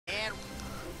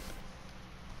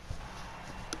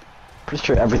Pretty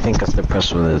sure everything gets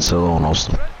depressed when it's alone,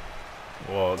 Austin.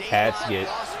 Well, cats get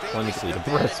clinically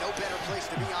depressed.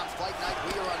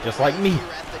 Just like me.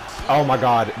 Oh my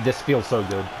god, this feels so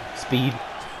good. Speed.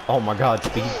 Oh my god,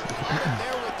 speed.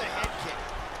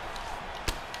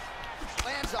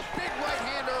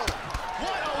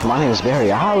 My name is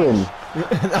Barry Allen.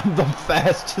 I'm the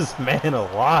fastest man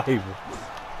alive.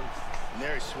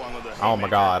 Oh my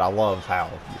god, I love Hal.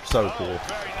 You're so cool.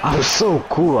 I'm so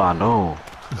cool, I know.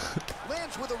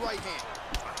 Lands with the right hand.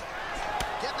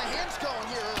 Getting the hands going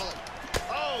here early.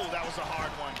 Oh, that was a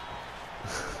hard one.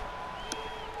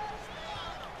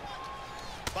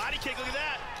 Body kick, look at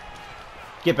that.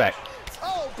 Get back.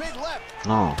 Oh, big left.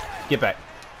 No. Get back.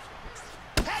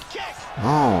 Head kick.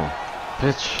 No.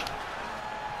 Bitch.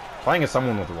 Playing as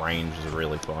someone with range is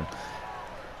really fun.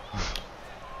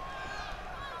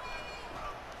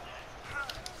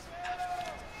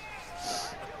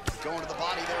 Going to the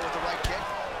body there with the right kick.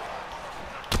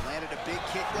 Landed a big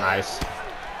kick there. Nice.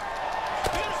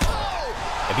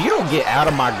 If you don't get out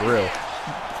of my grill.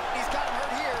 He's got him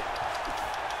hurt here.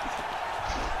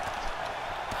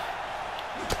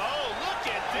 Oh, look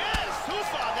at this. Who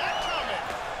saw that coming?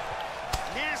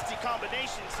 Nasty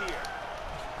combinations here.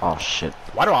 Oh shit.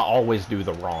 Why do I always do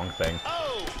the wrong thing?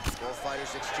 Oh, both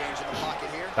fighters exchange in the pocket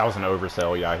here. That was an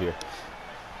oversell, yeah, here.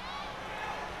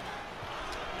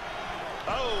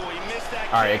 Oh, he missed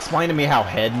that. Alright, explain to me how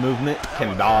head movement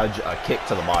can dodge a kick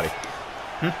to the body.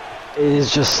 It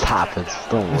just happens.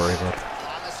 Don't worry about it.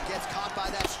 Thomas gets caught by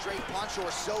that straight punch, or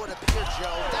so it appeared,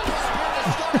 Joe. That was spear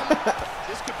to start him.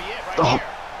 This could be it right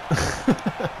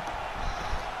here.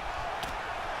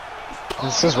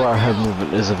 This is why head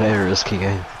movement is a very risky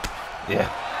game. Yeah.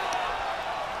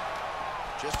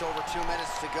 Just over 2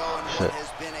 minutes to go, and what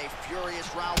has been a furious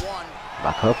round one.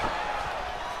 Back up.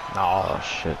 No. Oh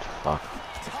shit. Fuck.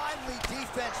 Timely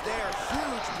defense there.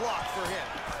 Huge block for him.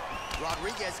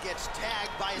 Rodriguez gets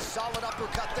tagged by a solid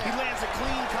uppercut there. He lands a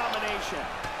clean combination.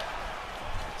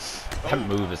 That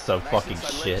move is so fucking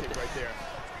shit.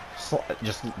 Right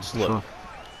Just look.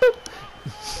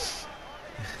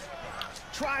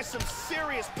 Tries some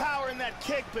serious power in that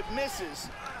kick, but misses.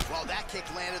 Well, that kick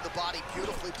landed the body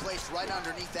beautifully placed right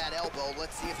underneath that elbow.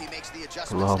 Let's see if he makes the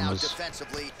adjustments now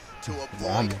defensively to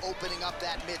avoid opening up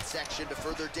that midsection to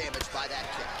further damage by that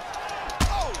kick.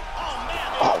 Oh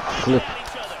man! Oh, flip.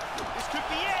 This could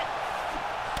be it.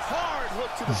 Hard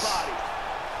hook to the body.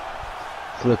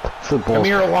 Flip balls. Come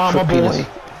here, llama boy.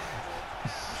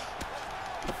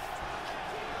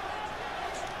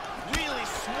 Really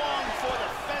swung for the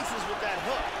fences with that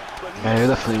hook. But Yeah, you're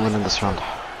definitely winning this round.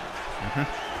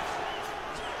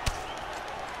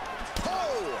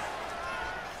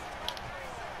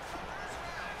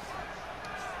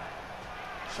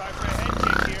 Try for a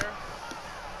head kick here.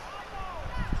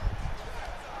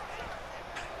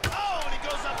 Oh, and he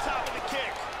goes up top of the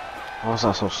kick. Why was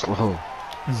that so slow?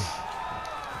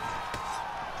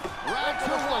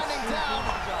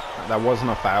 That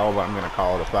wasn't a foul, but I'm gonna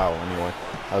call it a foul anyway,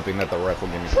 hoping that the ref will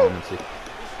give me clemency.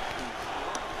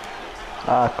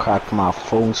 I cracked my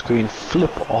phone screen.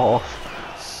 Flip off.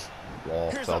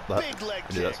 Wall felt that. I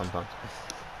do that sometimes.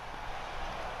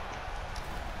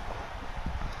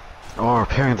 Oh,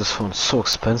 repairing this phone is so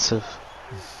expensive.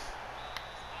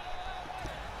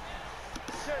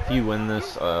 If you win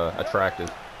this, attractive.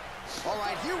 All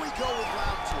right, here we go with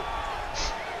round two.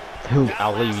 Who?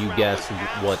 I'll leave you guess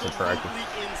what's attractive.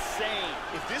 Insane.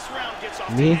 If this round gets off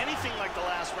Me? to anything like the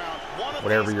last round, one of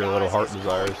Whatever these your little guys heart is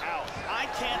desires. going out. I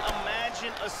can't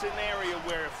imagine a scenario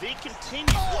where if they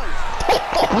continue.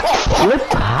 Flip?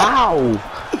 How?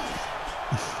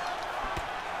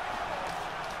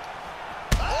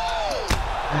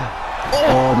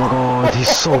 Oh my god,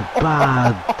 he's so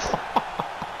bad.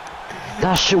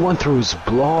 That shit went through his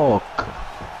block.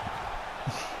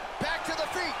 Back to the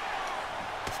feet.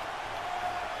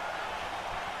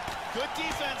 Good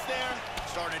defense there.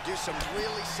 Starting to do some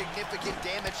really significant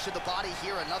damage to the body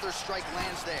here. Another strike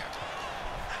lands there.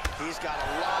 He's got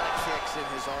a lot of kicks in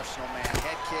his arsenal, man.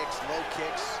 Head kicks, low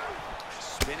kicks,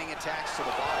 spinning attacks to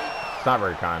the body. It's not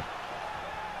very kind.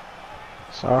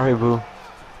 Sorry, boo.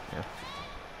 Yeah.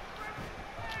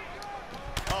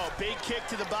 Oh, big kick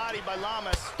to the body by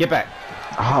Lamas. Get back.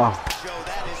 Ow. Joe,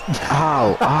 that is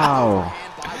Ow, ow.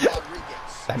 hand by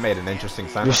Rodriguez. That made an interesting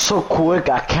You're sound. so quick,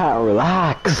 I can't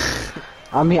relax.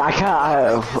 I mean, I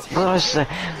can't, what did I say?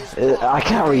 I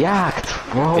can't react,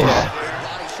 bro. Yeah.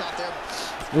 Body shot there.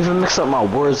 You even mix up my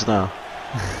words now.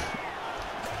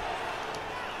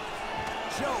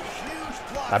 Joe, huge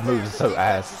block That move is so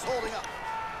ass. Is holding up.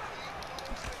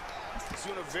 He's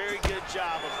doing a very good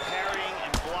job of parrying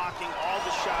and blocking all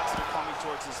the shots that are coming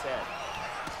towards his head.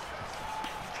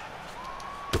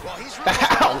 Well, he's really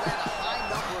Ow. got a high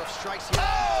number of strikes here.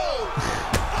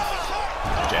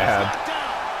 Jab.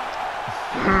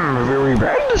 Very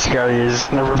bad this guy is.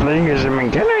 Never playing as him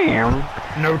again I am.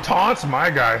 No taunts my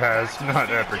guy has. Not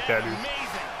epic, that is.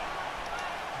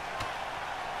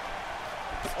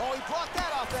 Oh, he blocked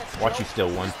that offense. Watch you still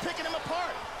won. Picking him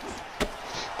apart.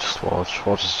 Just watch.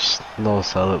 Watch us just no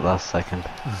sell it last second.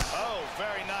 Oh,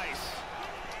 very nice.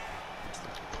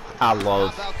 I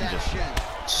love How about that just shin?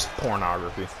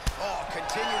 pornography. Oh,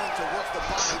 continuing to work the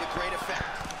body to great effect.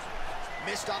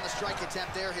 Missed on the strike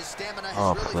attempt there. His stamina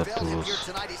has really failed him here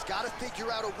tonight. He's got to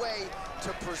figure out a way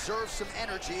to preserve some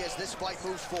energy as this fight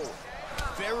moves forward.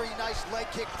 Very nice leg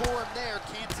kick for him there.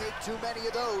 Can't take too many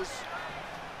of those.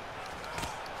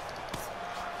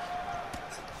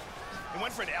 He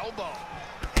went for an elbow.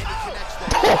 And he connects there.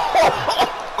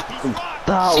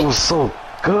 That was so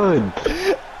good.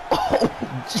 Oh,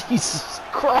 Jesus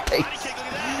Christ.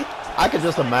 I could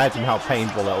just imagine how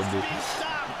painful that would be.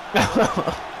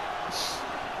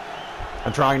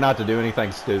 I'm trying not to do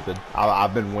anything stupid.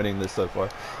 I've been winning this so far.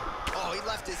 Oh, he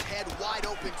left his head wide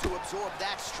open to absorb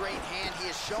that straight hand. He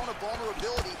has shown a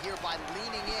vulnerability here by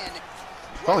leaning in.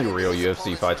 Only real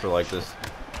UFC fights are like this.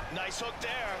 Nice hook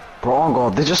there. Bro, oh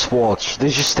god, they just watch. They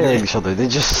just stare at each other. They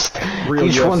just. Real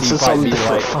Each one UFC says fight something be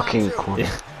different. like- Fucking corner.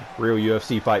 Real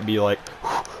UFC fight be like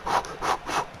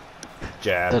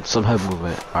jab. That's some head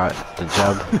movement. Alright, the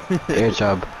jab, air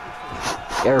jab,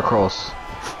 air cross,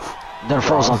 then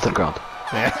falls onto the ground.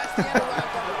 Yeah.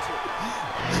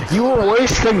 You were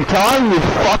wasting time, you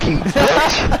fucking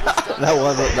bitch! That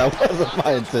wasn't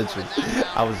my intention.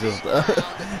 I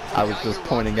was just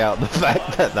pointing out the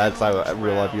fact that that's how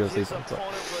real life UFC fights are.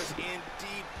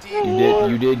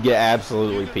 You did get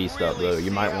absolutely pieced up though. You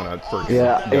might want to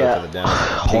freaking go to the down.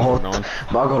 Keep Oh, going.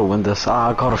 but I gotta win this.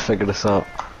 I gotta figure this out.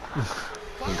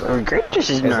 Great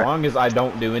decision. As long as I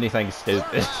don't do anything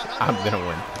stupid, I'm gonna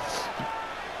win.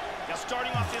 Now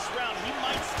starting off this round, he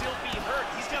might still be hurt.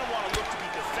 He's gonna want to look to be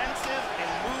defensive and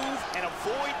move and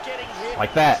avoid getting hit.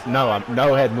 Like that. No,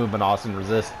 no head movement, Austin.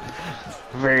 Resist.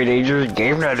 Very dangerous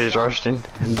game that is, Austin.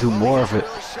 And do more of it.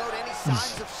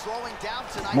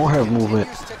 More head movement.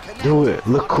 Do it.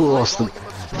 Look cool, Austin.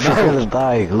 If you're gonna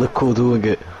die, look cool doing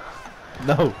it.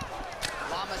 No.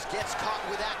 Lamas gets caught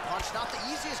with that punch. Not the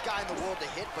easiest guy in the world to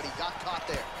hit, but he got caught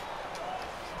there.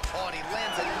 Oh, and he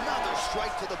lands another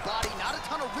strike to the body. Not a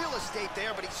ton of real estate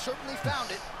there, but he certainly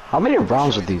found it. How many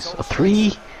rounds are these? A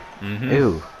 3?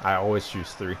 Ew. I always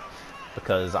choose 3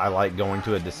 because I like going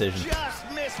to a decision.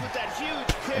 Just missed with that huge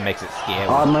kick. It makes it scary.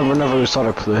 I never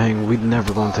started playing. We'd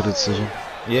never go into the decision.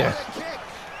 Yeah.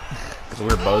 Because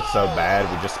we're both so bad,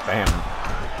 we just spam.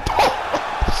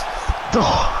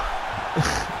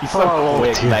 He's so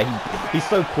quick that he's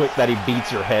so quick that he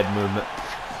beats your head movement.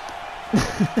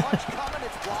 Punch coming,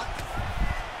 it's blocked.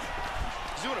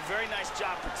 He's doing a very nice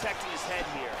job protecting his head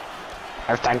here.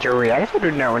 I've time to react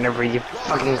to now whenever you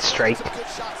fucking strike.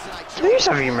 Please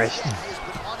have you missed. He has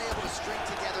been unable to string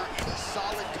together any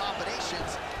solid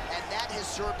combinations, and that has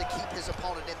served to keep his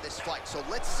opponent in this fight. So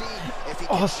let's see if he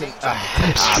can change up.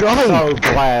 I'm so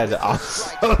glad. I'm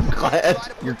so glad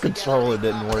your controller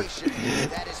didn't work.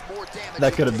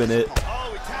 That could have been it.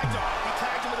 Oh, he tagged him. He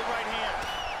tagged him with the right hand.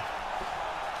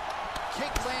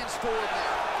 Kick lands for him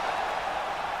there.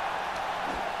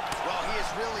 Well, he is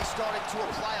really starting to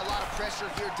apply a lot of pressure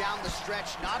here down the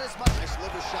stretch. Not as much as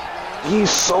liver shot lands. He's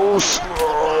so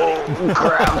slow,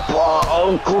 Grandpa,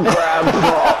 Uncle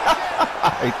Grandpa.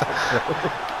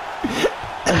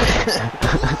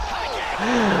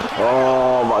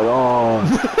 Oh my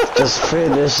god. Just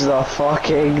finish the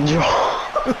fucking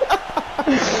job.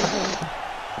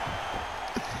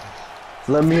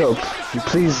 Let me up.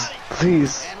 Please,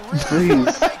 please,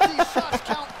 please.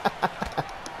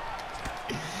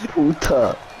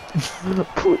 Puta.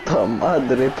 Puta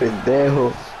madre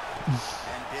pendejo.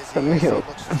 Let me up.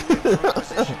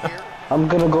 I'm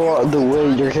gonna go out the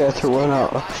way you're here to run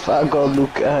out. Fat god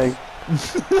AustinAcGuy.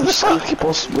 Just gonna keep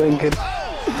on swinging.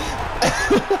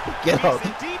 Get up.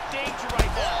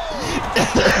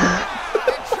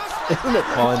 Isn't it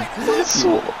fun? It's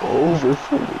so over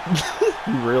for me.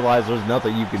 You realize there's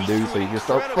nothing you can do, so you just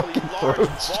start fucking throwing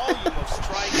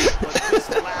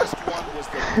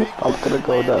I'm gonna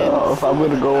go down. If I'm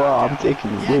gonna go out, I'm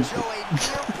taking it with me.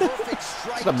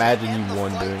 Just imagine you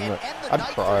won doing that. I'd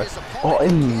cry. Oh,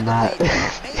 I'm not.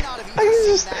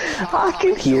 I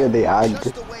can hear the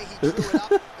ad.